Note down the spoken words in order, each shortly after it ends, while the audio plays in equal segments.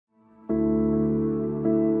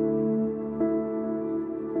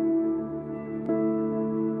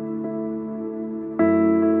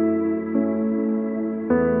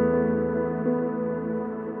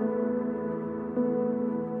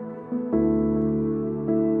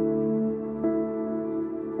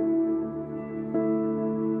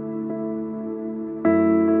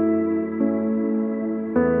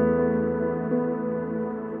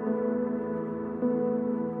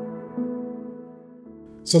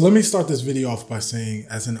So let me start this video off by saying,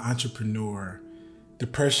 as an entrepreneur,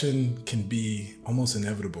 depression can be almost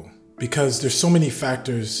inevitable because there's so many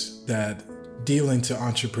factors that deal into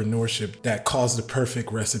entrepreneurship that cause the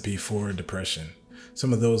perfect recipe for depression.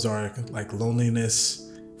 Some of those are like loneliness,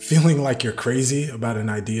 feeling like you're crazy about an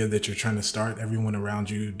idea that you're trying to start, everyone around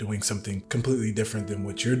you doing something completely different than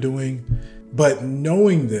what you're doing. But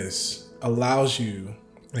knowing this allows you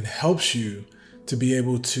and helps you to be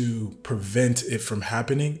able to prevent it from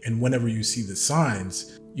happening. And whenever you see the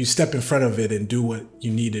signs, you step in front of it and do what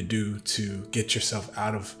you need to do to get yourself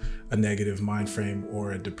out of a negative mind frame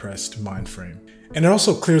or a depressed mind frame. And it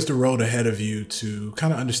also clears the road ahead of you to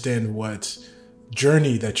kind of understand what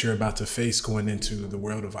journey that you're about to face going into the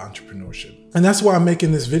world of entrepreneurship. And that's why I'm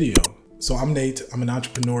making this video. So I'm Nate, I'm an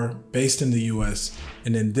entrepreneur based in the US.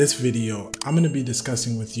 And in this video, I'm going to be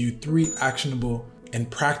discussing with you 3 actionable and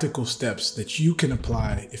practical steps that you can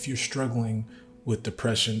apply if you're struggling with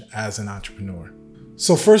depression as an entrepreneur.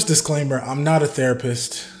 So first disclaimer, I'm not a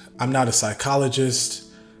therapist. I'm not a psychologist.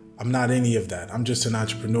 I'm not any of that. I'm just an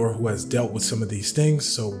entrepreneur who has dealt with some of these things.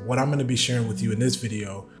 So what I'm going to be sharing with you in this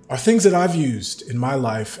video are things that I've used in my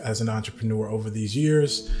life as an entrepreneur over these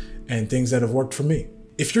years and things that have worked for me.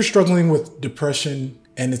 If you're struggling with depression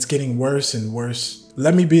and it's getting worse and worse,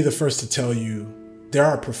 let me be the first to tell you there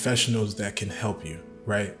are professionals that can help you,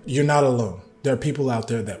 right? You're not alone. There are people out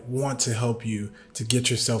there that want to help you to get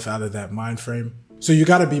yourself out of that mind frame. So you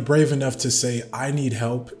got to be brave enough to say, I need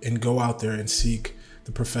help, and go out there and seek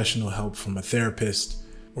the professional help from a therapist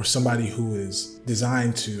or somebody who is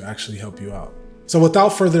designed to actually help you out. So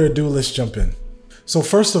without further ado, let's jump in. So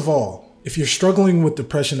first of all, if you're struggling with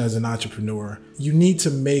depression as an entrepreneur, you need to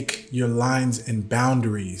make your lines and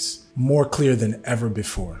boundaries more clear than ever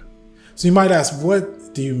before. So you might ask,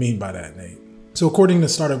 what do you mean by that, Nate? So according to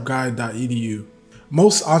startupguide.edu,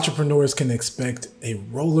 most entrepreneurs can expect a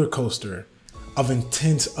roller coaster of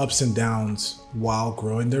intense ups and downs while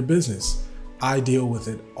growing their business. I deal with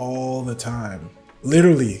it all the time.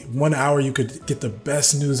 Literally, 1 hour you could get the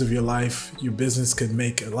best news of your life. Your business could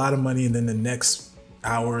make a lot of money, and then the next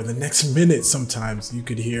hour, the next minute, sometimes you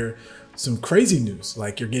could hear some crazy news,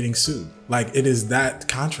 like you're getting sued. Like, it is that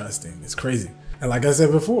contrasting. It's crazy. And like I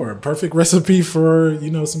said before, a perfect recipe for,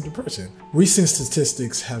 some depression. Recent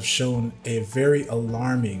statistics have shown a very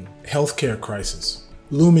alarming healthcare crisis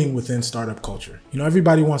looming within startup culture.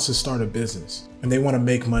 Everybody wants to start a business and they want to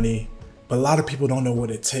make money, but a lot of people don't know what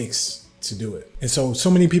it takes to do it. And so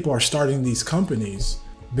many people are starting these companies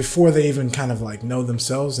before they even kind of like know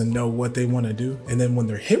themselves and know what they want to do. And then when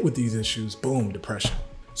they're hit with these issues, boom, depression.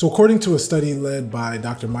 So according to a study led by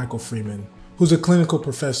Dr. Michael Freeman, who's a clinical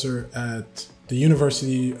professor at the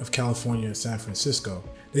University of California, San Francisco,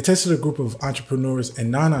 they tested a group of entrepreneurs and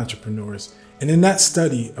non-entrepreneurs. And in that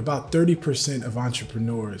study, about 30% of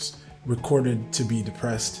entrepreneurs recorded to be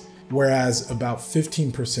depressed, whereas about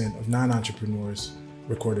 15% of non-entrepreneurs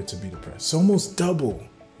recorded to be depressed. So almost double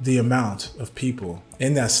the amount of people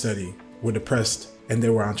in that study were depressed and they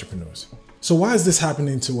were entrepreneurs. So why is this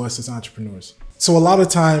happening to us as entrepreneurs? So a lot of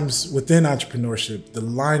times within entrepreneurship, the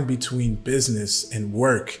line between business and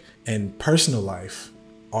work and personal life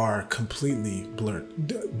are completely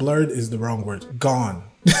blurred. Blurred is the wrong word, gone.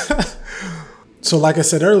 So like I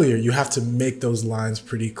said earlier, you have to make those lines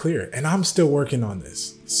pretty clear. And I'm still working on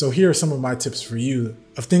this. So here are some of my tips for you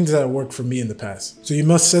of things that have worked for me in the past. So you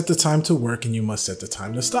must set the time to work and you must set the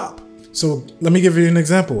time to stop. So let me give you an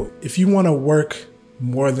example. If you want to work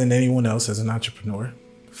more than anyone else as an entrepreneur,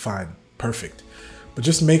 fine, perfect. But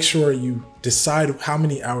just make sure you decide how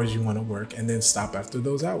many hours you want to work and then stop after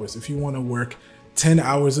those hours. If you want to work 10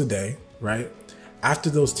 hours a day, right? After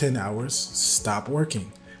those 10 hours, stop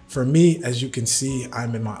working. For me, as you can see,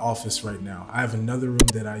 I'm in my office right now. I have another room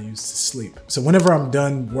that I use to sleep. So whenever I'm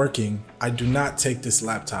done working, I do not take this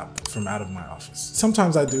laptop from out of my office.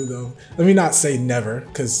 Sometimes I do though. Let me not say never,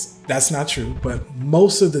 because that's not true. But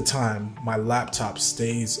most of the time, my laptop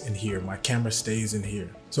stays in here. My camera stays in here.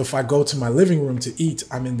 So if I go to my living room to eat,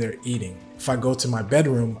 I'm in there eating. If I go to my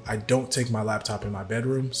bedroom, I don't take my laptop in my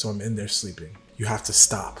bedroom, so I'm in there sleeping. You have to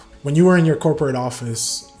stop. When you were in your corporate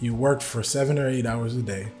office, you worked for 7 or 8 hours a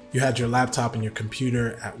day. You had your laptop and your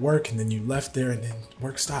computer at work, and then you left there and then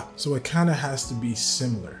work stopped. So it kind of has to be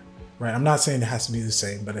similar, right? I'm not saying it has to be the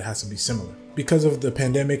same, but it has to be similar. Because of the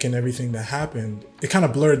pandemic and everything that happened, it kind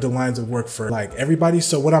of blurred the lines of work for like everybody.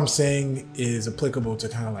 So what I'm saying is applicable to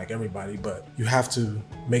kind of like everybody, but you have to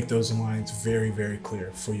make those lines very, very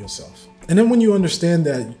clear for yourself. And then when you understand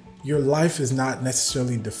that your life is not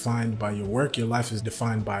necessarily defined by your work. Your life is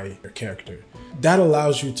defined by your character. That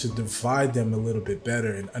allows you to divide them a little bit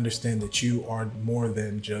better and understand that you are more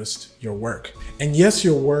than just your work. And yes,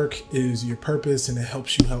 your work is your purpose and it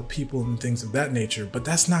helps you help people and things of that nature, but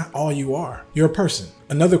that's not all you are. You're a person.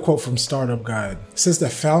 Another quote from Startup Guide says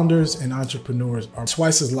that founders and entrepreneurs are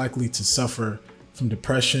twice as likely to suffer from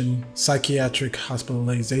depression, psychiatric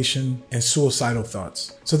hospitalization, and suicidal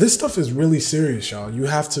thoughts. So this stuff is really serious, y'all. You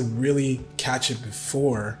have to really catch it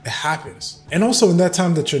before it happens. And also in that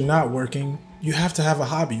time that you're not working, you have to have a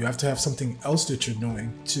hobby. You have to have something else that you're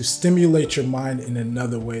doing to stimulate your mind in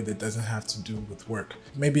another way that doesn't have to do with work.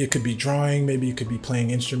 Maybe it could be drawing, maybe it could be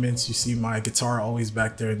playing instruments. You see my guitar always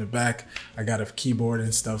back there in the back. I got a keyboard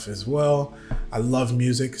and stuff as well. I love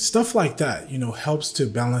music. Stuff like that, helps to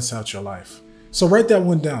balance out your life. So write that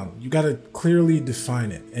one down. You got to clearly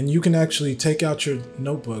define it. And you can actually take out your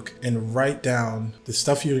notebook and write down the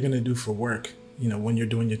stuff you're going to do for work, when you're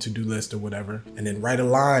doing your to-do list or whatever, and then write a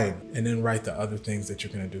line and then write the other things that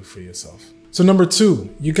you're going to do for yourself. So number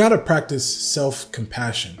 2, you got to practice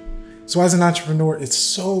self-compassion. So as an entrepreneur, it's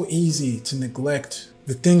so easy to neglect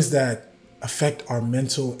the things that affect our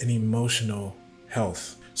mental and emotional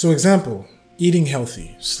health. So example, eating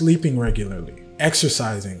healthy, sleeping regularly,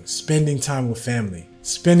 exercising, spending time with family,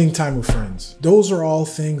 spending time with friends. Those are all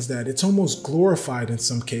things that it's almost glorified in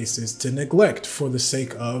some cases to neglect for the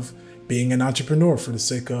sake of being an entrepreneur, for the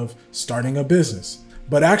sake of starting a business.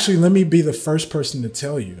 But actually, let me be the first person to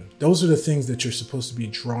tell you, those are the things that you're supposed to be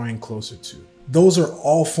drawing closer to. Those are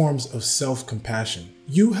all forms of self-compassion.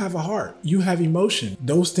 You have a heart, you have emotion.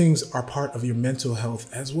 Those things are part of your mental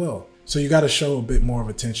health as well. So you got to show a bit more of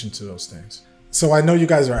attention to those things. So I know you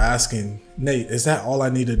guys are asking, Nate, is that all I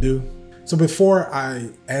need to do? So before I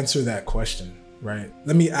answer that question, right,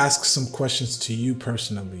 let me ask some questions to you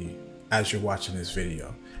personally as you're watching this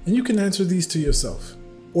video. And you can answer these to yourself,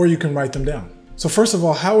 or you can write them down. So first of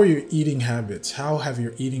all, how are your eating habits? How have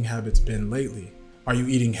your eating habits been lately? Are you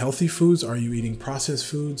eating healthy foods? Are you eating processed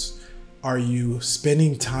foods? Are you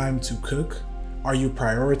spending time to cook? Are you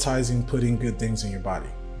prioritizing putting good things in your body?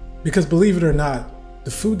 Because believe it or not,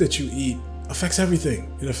 the food that you eat affects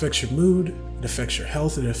everything. It affects your mood, it affects your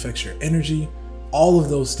health, it affects your energy. All of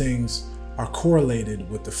those things are correlated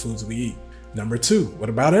with the foods we eat. Number 2, what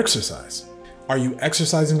about exercise? Are you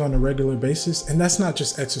exercising on a regular basis? And that's not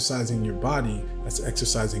just exercising your body, that's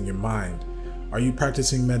exercising your mind. Are you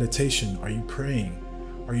practicing meditation? Are you praying?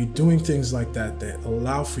 Are you doing things like that that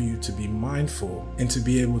allow for you to be mindful and to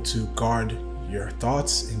be able to guard your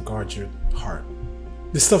thoughts and guard your heart?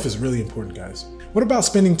 This stuff is really important, guys. What about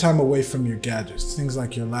spending time away from your gadgets? Things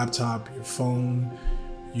like your laptop, your phone,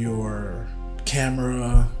 your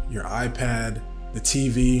camera, your iPad, the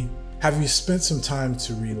TV. Have you spent some time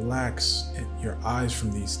to relax your eyes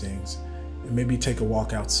from these things and maybe take a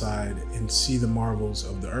walk outside and see the marvels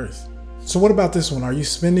of the earth? So what about this one? Are you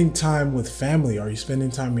spending time with family? Are you spending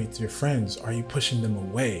time with your friends? Are you pushing them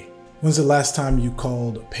away? When's the last time you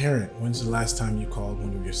called a parent? When's the last time you called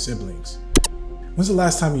one of your siblings? When's the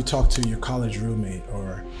last time you talked to your college roommate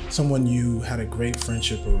or someone you had a great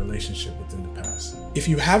friendship or relationship with in the past? If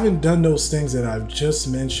you haven't done those things that I've just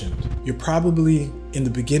mentioned, you're probably in the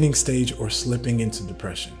beginning stage or slipping into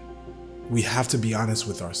depression. We have to be honest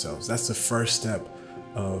with ourselves. That's the first step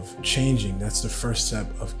of changing. That's the first step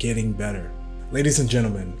of getting better. Ladies and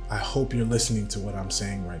gentlemen, I hope you're listening to what I'm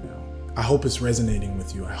saying right now. I hope it's resonating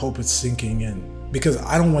with you. I hope it's sinking in, because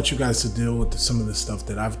I don't want you guys to deal with some of the stuff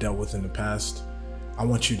that I've dealt with in the past. I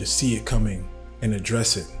want you to see it coming and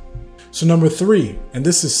address it. So number 3, and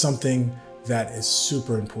this is something that is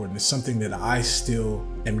super important. It's something that I still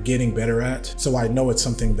am getting better at. So I know it's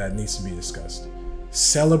something that needs to be discussed.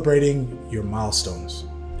 Celebrating your milestones,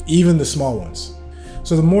 even the small ones.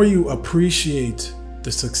 So the more you appreciate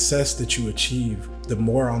the success that you achieve, the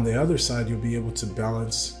more on the other side, you'll be able to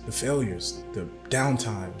balance the failures, the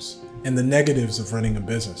downtimes, and the negatives of running a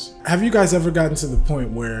business. Have you guys ever gotten to the point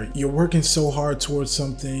where you're working so hard towards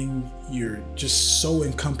something, you're just so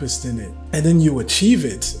encompassed in it, and then you achieve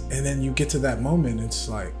it, and then you get to that moment, and it's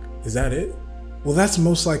like, is that it? Well, that's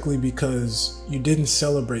most likely because you didn't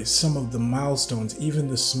celebrate some of the milestones, even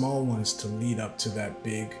the small ones, to lead up to that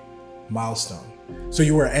big milestone. So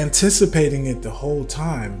you were anticipating it the whole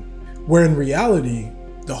time, where in reality,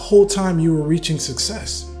 the whole time you were reaching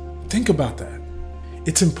success. Think about that.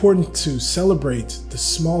 It's important to celebrate the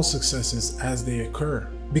small successes as they occur,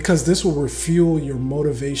 because this will refuel your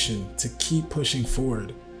motivation to keep pushing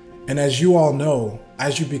forward. And as you all know,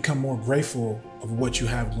 as you become more grateful of what you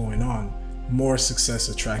have going on, more success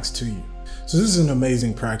attracts to you. So this is an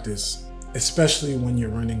amazing practice. especially when you're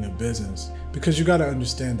running a business, because you got to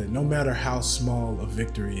understand that no matter how small a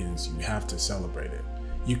victory is, you have to celebrate it.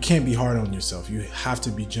 You can't be hard on yourself. You have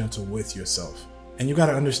to be gentle with yourself. And you got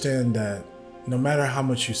to understand that no matter how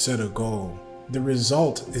much you set a goal, the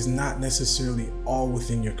result is not necessarily all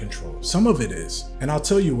within your control. Some of it is, and I'll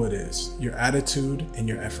tell you what is: your attitude and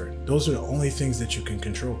your effort. Those are the only things that you can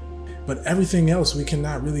control. But everything else we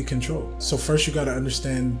cannot really control. So first you got to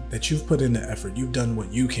understand that you've put in the effort. You've done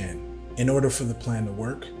what you can in order for the plan to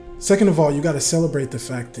work. Second of all, you got to celebrate the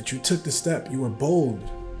fact that you took the step. You were bold.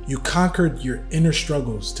 You conquered your inner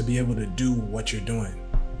struggles to be able to do what you're doing,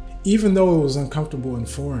 even though it was uncomfortable and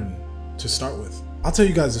foreign to start with. I'll tell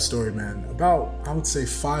you guys a story, man. About, I would say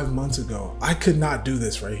 5 months ago, I could not do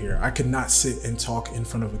this right here. I could not sit and talk in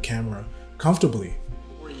front of a camera comfortably.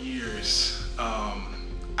 4 years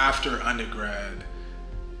after undergrad,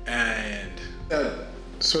 and that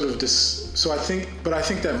sort of so I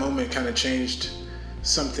think that moment kind of changed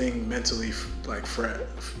something mentally, like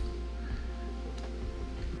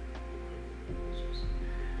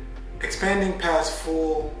expanding past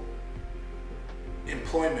full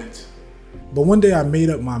employment. But one day I made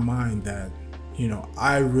up my mind that,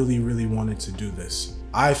 I really wanted to do this.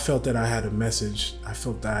 I felt that I had a message. I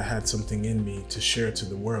felt that I had something in me to share to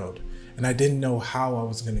the world, and I didn't know how I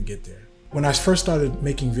was going to get there. When I first started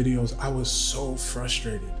making videos, I was so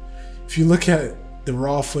frustrated. If you look at the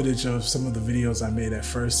raw footage of some of the videos I made at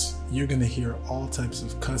first, you're gonna hear all types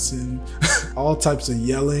of cussing, all types of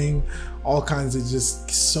yelling, all kinds of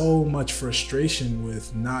just so much frustration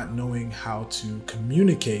with not knowing how to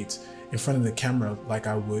communicate in front of the camera like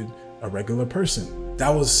I would a regular person. That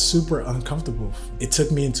was super uncomfortable. It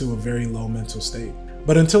took me into a very low mental state.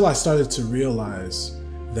 But until I started to realize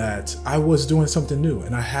that I was doing something new,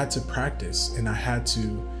 and I had to practice, and I had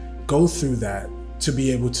to go through that to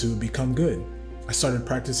be able to become good. I started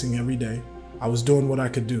practicing every day. I was doing what I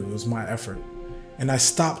could do. It was my effort. And I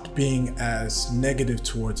stopped being as negative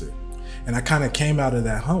towards it. And I kind of came out of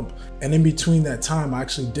that hump. And in between that time, I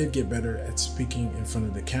actually did get better at speaking in front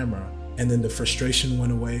of the camera. And then the frustration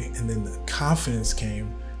went away, and then the confidence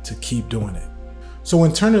came to keep doing it. So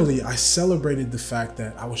internally, I celebrated the fact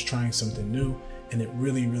that I was trying something new, and it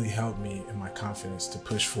really helped me in my confidence to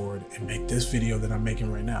push forward and make this video that I'm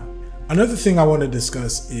making right now. Another thing I want to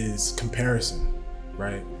discuss is comparison,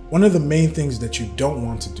 right? One of the main things that you don't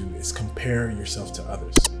want to do is compare yourself to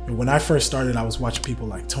others. And when I first started, I was watching people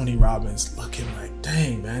like Tony Robbins, looking like,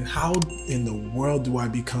 dang man, how in the world do I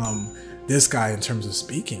become this guy in terms of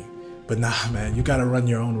speaking? But nah, man, you gotta run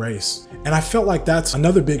your own race. And I felt like that's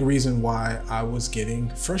another big reason why I was getting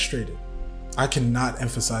frustrated. I cannot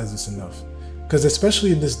emphasize this enough. Because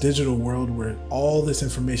especially in this digital world where all this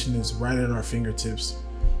information is right at our fingertips,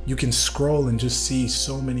 you can scroll and just see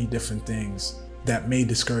so many different things that may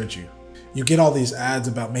discourage you. You get all these ads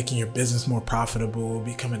about making your business more profitable,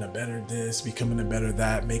 becoming a better this, becoming a better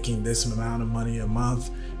that, making this amount of money a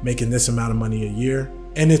month, making this amount of money a year.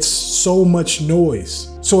 And it's so much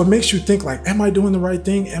noise. So it makes you think like, am I doing the right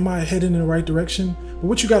thing? Am I heading in the right direction? But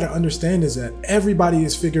what you got to understand is that everybody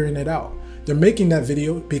is figuring it out. They're making that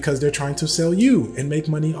video because they're trying to sell you and make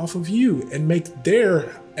money off of you and make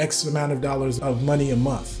their X amount of dollars of money a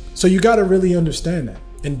month. So you got to really understand that,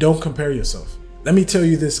 and don't compare yourself. Let me tell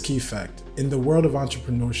you this key fact. In the world of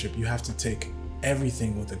entrepreneurship, you have to take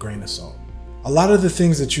everything with a grain of salt. A lot of the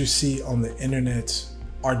things that you see on the internet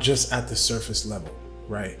are just at the surface level,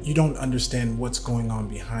 right? You don't understand what's going on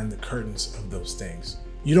behind the curtains of those things.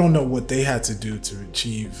 You don't know what they had to do to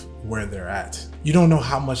achieve where they're at. You don't know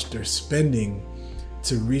how much they're spending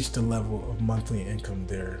to reach the level of monthly income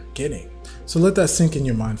they're getting. So let that sink in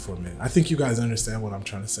your mind for a minute. I think you guys understand what I'm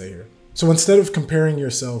trying to say here. So instead of comparing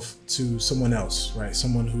yourself to someone else, right?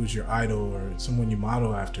 Someone who's your idol or someone you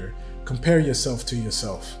model after, compare yourself to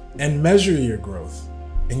yourself and measure your growth.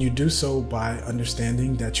 And you do so by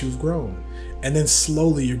understanding that you've grown. And then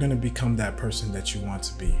slowly you're gonna become that person that you want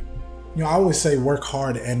to be. I always say work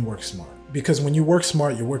hard and work smart, because when you work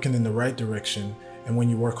smart, you're working in the right direction. And when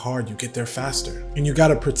you work hard, you get there faster. And you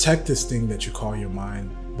gotta protect this thing that you call your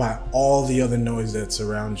mind by all the other noise that's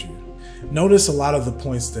around you. Notice a lot of the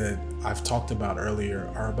points that I've talked about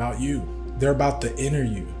earlier are about you. They're about the inner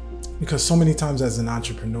you. Because so many times as an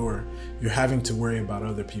entrepreneur, you're having to worry about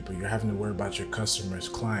other people. You're having to worry about your customers,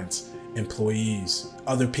 clients, employees,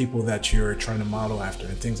 other people that you're trying to model after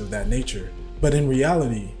and things of that nature. But in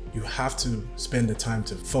reality, you have to spend the time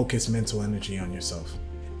to focus mental energy on yourself.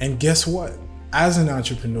 And guess what? As an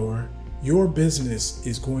entrepreneur, your business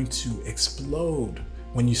is going to explode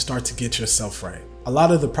when you start to get yourself right. A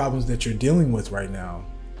lot of the problems that you're dealing with right now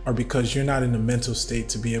or because you're not in the mental state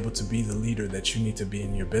to be able to be the leader that you need to be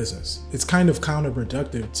in your business. It's kind of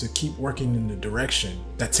counterproductive to keep working in the direction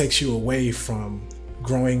that takes you away from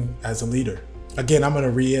growing as a leader. Again, I'm going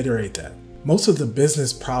to reiterate that. Most of the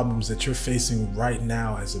business problems that you're facing right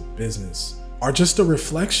now as a business are just a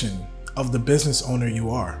reflection of the business owner you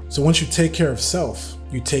are. So once you take care of self,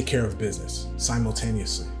 you take care of business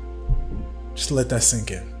simultaneously. Just let that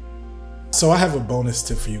sink in. So I have a bonus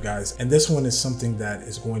tip for you guys, and this one is something that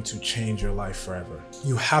is going to change your life forever.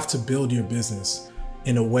 You have to build your business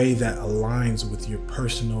in a way that aligns with your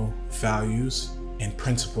personal values and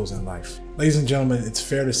principles in life. Ladies and gentlemen, it's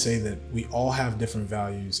fair to say that we all have different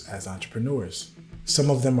values as entrepreneurs. Some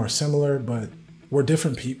of them are similar, but we're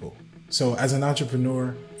different people. So as an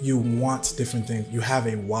entrepreneur, you want different things. You have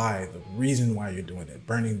a why, the reason why you're doing it,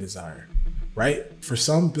 burning desire. Right? For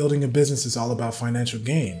some, building a business is all about financial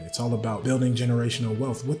gain. It's all about building generational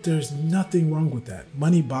wealth. There's nothing wrong with that.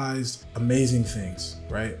 Money buys amazing things,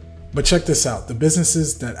 right? But check this out. The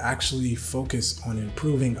businesses that actually focus on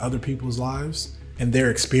improving other people's lives and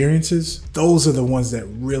their experiences, those are the ones that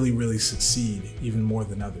really, really succeed even more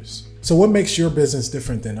than others. So what makes your business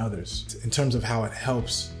different than others in terms of how it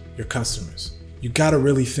helps your customers? You got to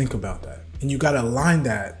really think about that. And you got to align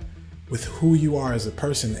that with who you are as a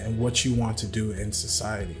person and what you want to do in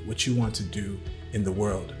society, what you want to do in the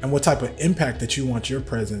world, and what type of impact that you want your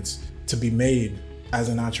presence to be made as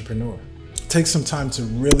an entrepreneur. Take some time to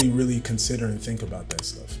really, really consider and think about that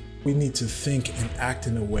stuff. We need to think and act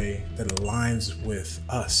in a way that aligns with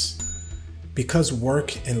us. Because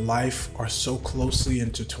work and life are so closely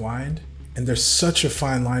intertwined, and there's such a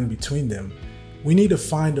fine line between them, we need to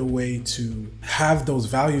find a way to have those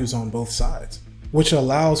values on both sides, which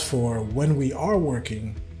allows for when we are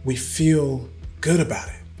working, we feel good about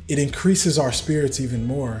it. It increases our spirits even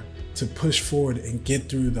more to push forward and get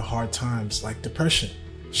through the hard times like depression.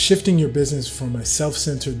 Shifting your business from a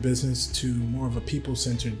self-centered business to more of a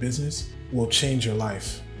people-centered business will change your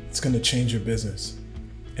life. It's going to change your business,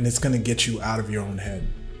 and it's going to get you out of your own head.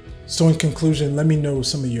 So in conclusion, let me know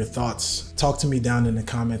some of your thoughts. Talk to me down in the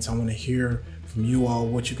comments. I want to hear from you all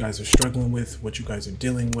what you guys are struggling with, what you guys are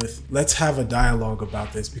dealing with. Let's have a dialogue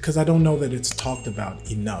about this because I don't know that it's talked about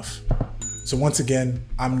enough. So once again,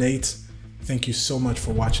 I'm Nate. Thank you so much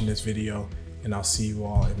for watching this video, and I'll see you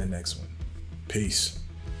all in the next one. Peace.